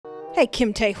Hey,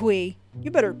 Kim Tae-hui,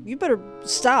 you better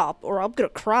stop, or I'm gonna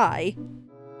cry.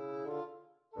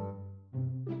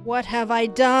 What have I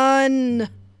done?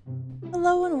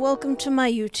 Hello and welcome to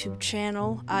my YouTube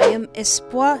channel. I am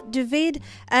Espoir David,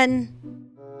 and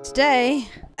today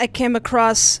I came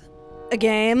across a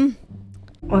game.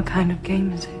 What kind of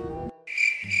game is it?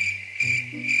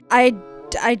 I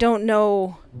don't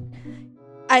know.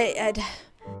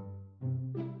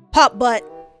 PopPopButt.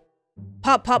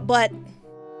 PopPopButt.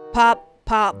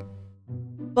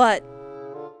 PopPopButt.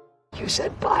 You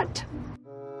said butt.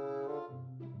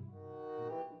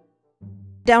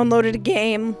 Downloaded a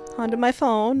game onto my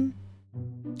phone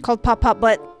called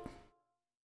PopPopButt.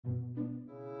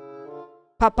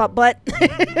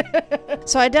 PopPopButt.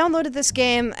 So I downloaded this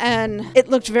game and it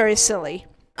looked very silly.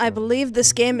 I believe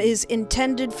this game is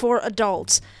intended for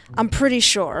adults. I'm pretty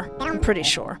sure.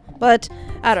 But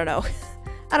I don't know.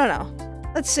 I don't know.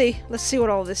 Let's see what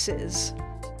all this is.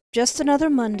 Just another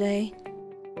Monday.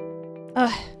 I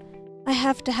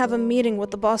have to have a meeting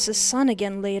with the boss's son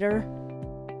again later.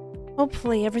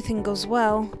 Hopefully everything goes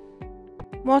well.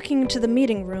 Walking into the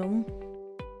meeting room.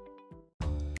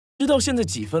 知道现在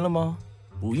几分了吗？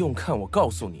不用看，我告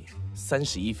诉你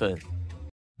，31分。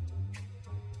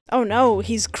 Oh no,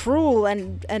 he's cruel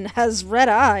and has red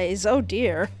eyes. Oh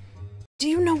dear. Do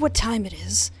you know what time it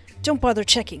is? Don't bother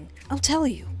checking. I'll tell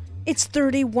you. It's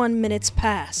 31 minutes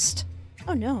past.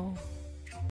 Oh no.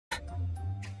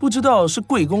 不知道是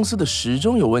贵公司的时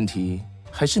钟有问题，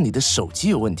还是你的手机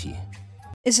有问题？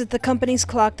 Is it the company's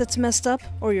clock that's messed up,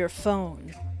 or your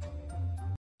phone?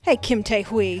 Hey, Kim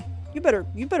Tae-hui, you better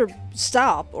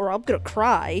stop, or I'm gonna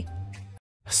cry.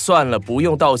 算了，不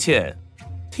用道歉。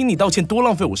 听你道歉多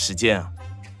浪费我时间啊！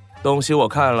东西我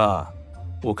看了，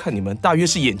我看你们大约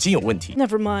是眼睛有问题。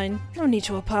Never mind, no need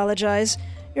to apologize.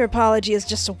 Your apology is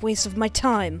just a waste of my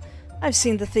time. I've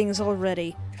seen the things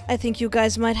already. I think you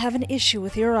guys might have an issue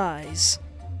with your eyes.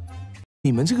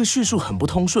 你们这个叙述很不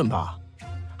通顺吧？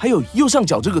还有右上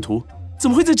角这个图，怎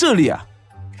么会在这里啊？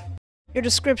 Your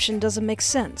description doesn't make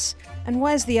sense. And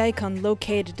why is the icon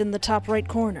located in the top right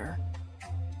corner?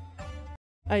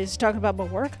 Are you talking about my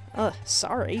work?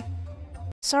 Sorry.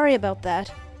 Sorry about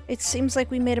that. It seems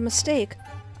like we made a mistake.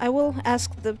 I will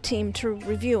ask the team to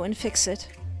review and fix it.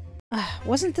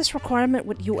 Wasn't this requirement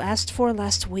what you asked for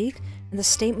last week? And the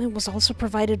statement was also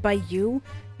provided by you?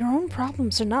 Your own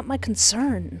problems are not my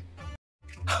concern.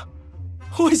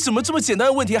 为什么这么简单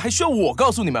的问题还需要我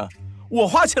告诉你们？我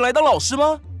花钱来当老师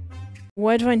吗？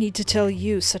 Why do I need to tell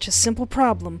you such a simple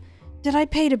problem? Did I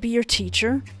pay to be your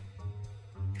teacher?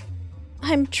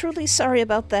 I'm truly sorry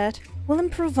about that. We'll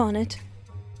improve on it.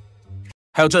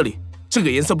 还有这里，这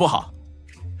个颜色不好。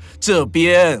这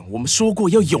边我们说过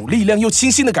要有力量又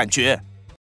清新的感觉。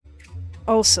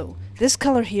Also, this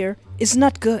color here is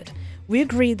not good. We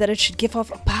agreed that it should give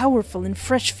off a powerful and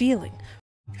fresh feeling.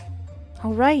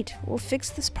 Alright, we'll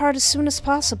fix this part as soon as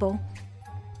possible.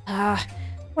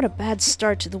 What a bad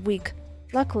start to the week.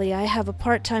 Luckily, I have a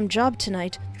part-time job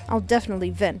tonight. I'll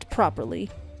definitely vent properly.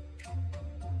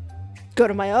 Go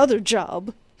to my other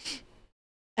job.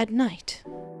 At night,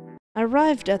 I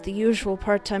arrived at the usual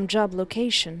part-time job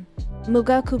location,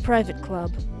 Mugaku Private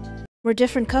Club, where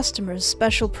different customers'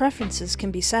 special preferences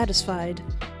can be satisfied.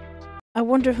 I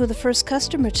wonder who the first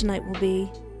customer tonight will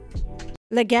be.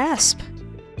 Le Gasp!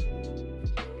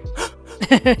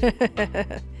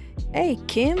 Hey,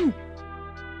 Kim!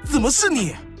 怎么是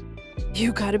你？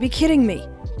 You gotta be kidding me!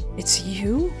 It's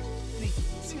you? 你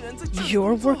竟然在这里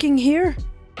You're working here?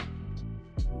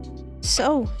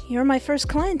 So, you're my first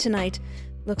client tonight.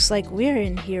 Looks like we're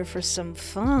in here for some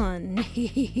fun.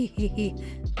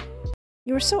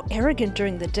 You were so arrogant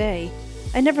during the day.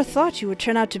 I never thought you would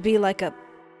turn out to be like a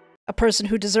person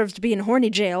who deserves to be in horny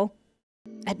jail.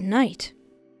 At night.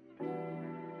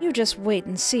 You just wait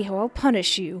and see how I'll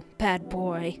punish you, bad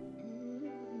boy.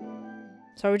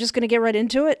 So are we just gonna get right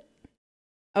into it?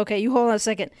 Okay, you hold on a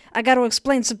second. I gotta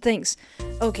explain some things.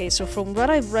 Okay, so from what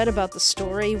I've read about the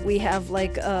story, we have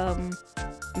like,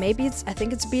 maybe I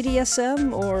think it's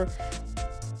BDSM, or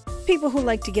people who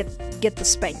like to get the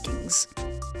spankings.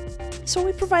 So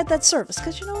we provide that service,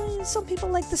 because, you know, some people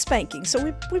like the spanking, so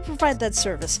we provide that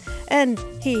service. And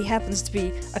he happens to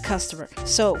be a customer,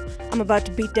 so I'm about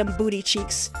to beat them booty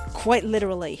cheeks, quite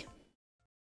literally.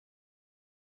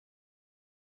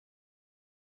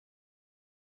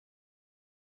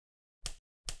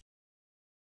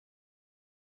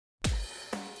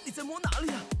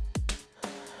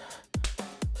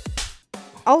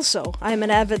 Also, I'm an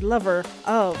avid lover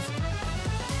of...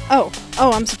 Oh,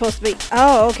 I'm supposed to be...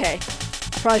 Oh, okay.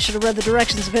 I probably should have read the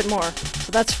directions a bit more.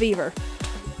 So that's fever.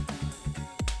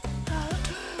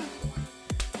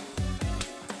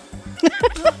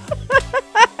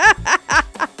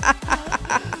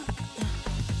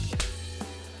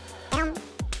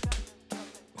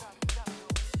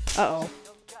 Uh-oh.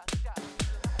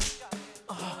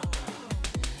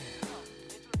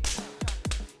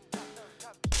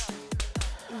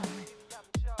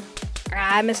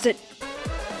 Ah, I missed it.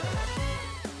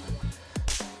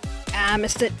 Ah, I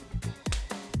missed it.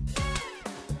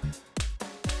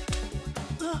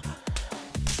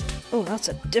 Oh, that's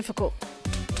a difficult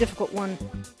one.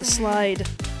 The slide,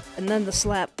 and then the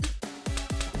slap.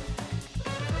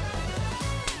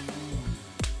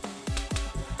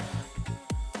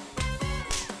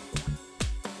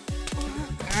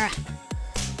 Ah.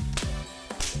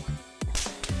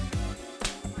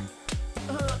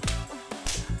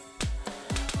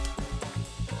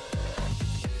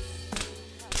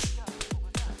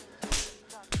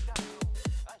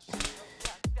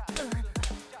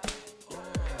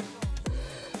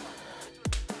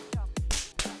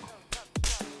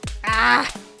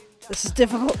 Ah! This is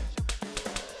difficult.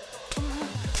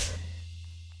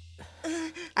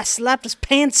 I slapped his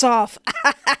pants off.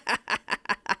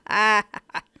 That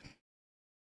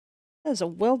was a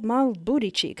well-modeled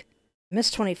booty cheek.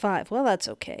 Miss 25. Well, that's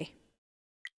okay.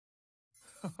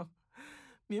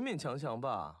 勉勉强强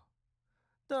吧，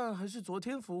但还是昨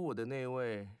天服务我的那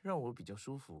位让我比较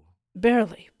舒服。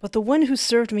Barely, but the one who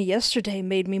served me yesterday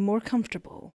made me more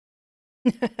comfortable.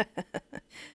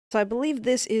 So I believe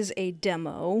this is a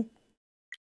demo.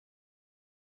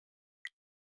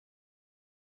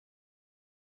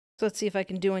 So let's see if I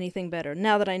can do anything better.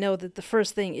 Now that I know that the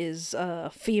first thing is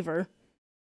fever.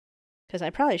 Because I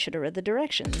probably should have read the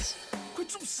directions. 快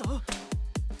住手！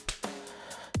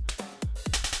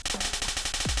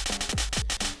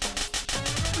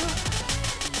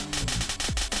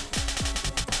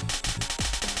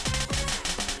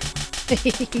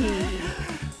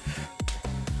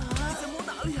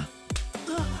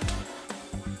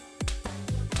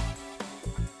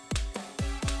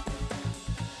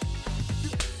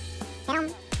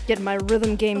 Get my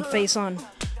rhythm game face on.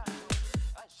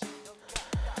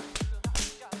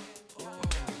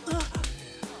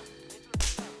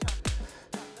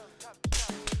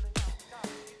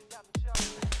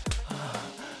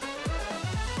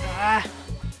 Ah.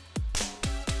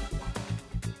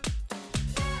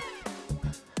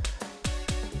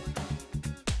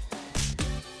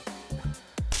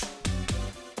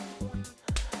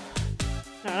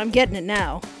 Alright, I'm getting it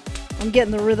now. I'm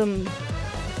getting the rhythm,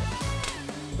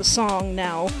 the song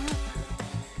now.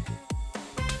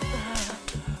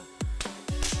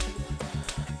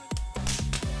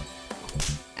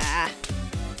 Ah.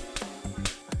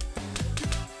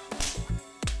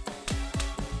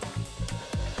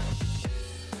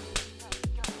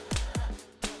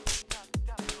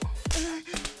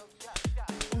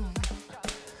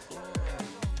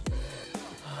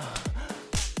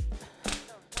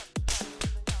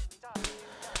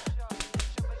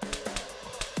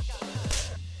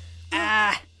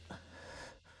 Ah.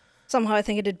 Somehow I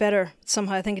think it did better.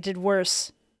 Somehow I think it did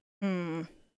worse. This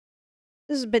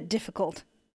is a bit difficult.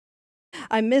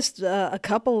 I missed a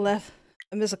couple left.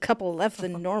 I missed a couple left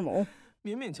than normal.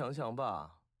 勉勉强强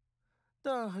吧，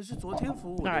但还是昨天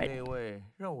服务我的那位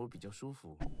让我比较舒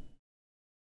服。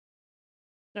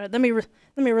 All right, let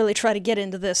me really try to get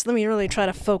into this. Let me really try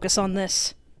to focus on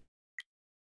this.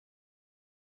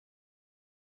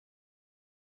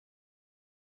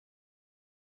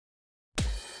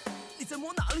 你在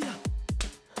摸哪里啊？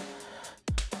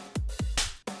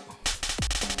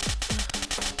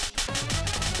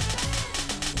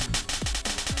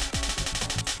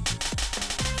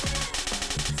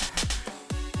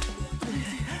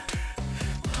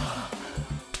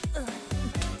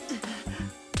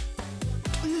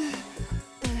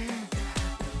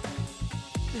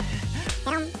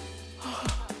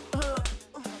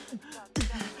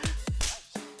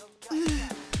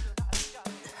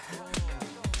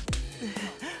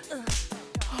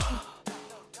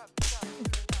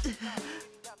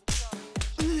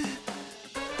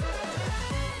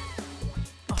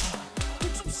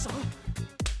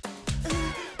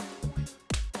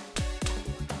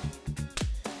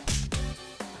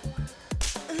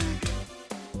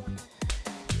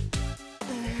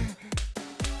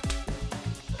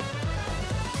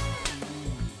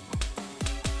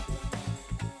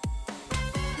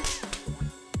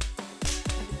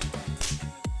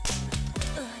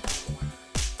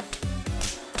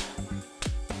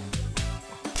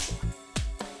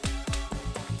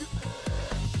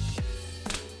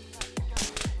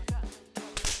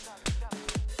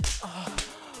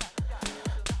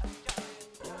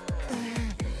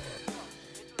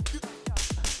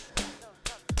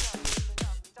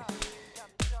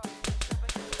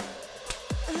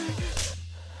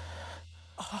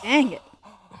 Dang it.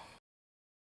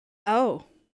 Oh,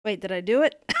 wait, did I do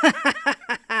it?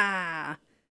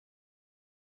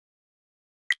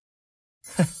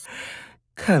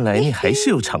 看来你还是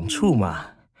有长处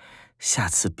嘛，下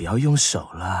次不要用手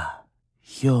了，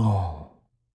用。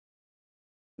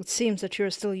 It seems that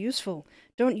you're still useful.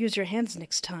 Don't use your hands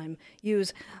next time.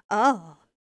 Use ah.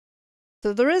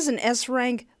 So there is an S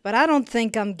rank, but I don't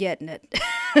think I'm getting it.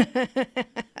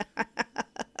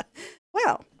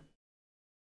 Well,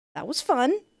 that was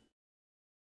fun.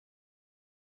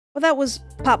 Well, that was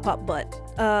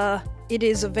PopPopButt. It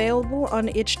is available on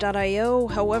itch.io.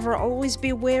 However, always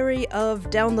be wary of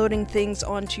downloading things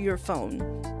onto your phone.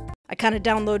 I kind of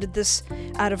downloaded this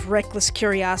out of reckless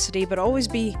curiosity, but always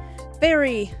be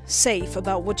very safe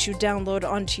about what you download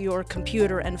onto your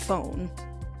computer and phone.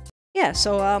 Yeah,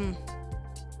 so,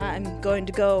 I'm going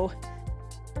to go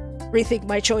rethink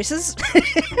my choices.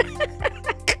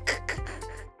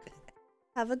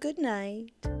 Have a good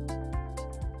night.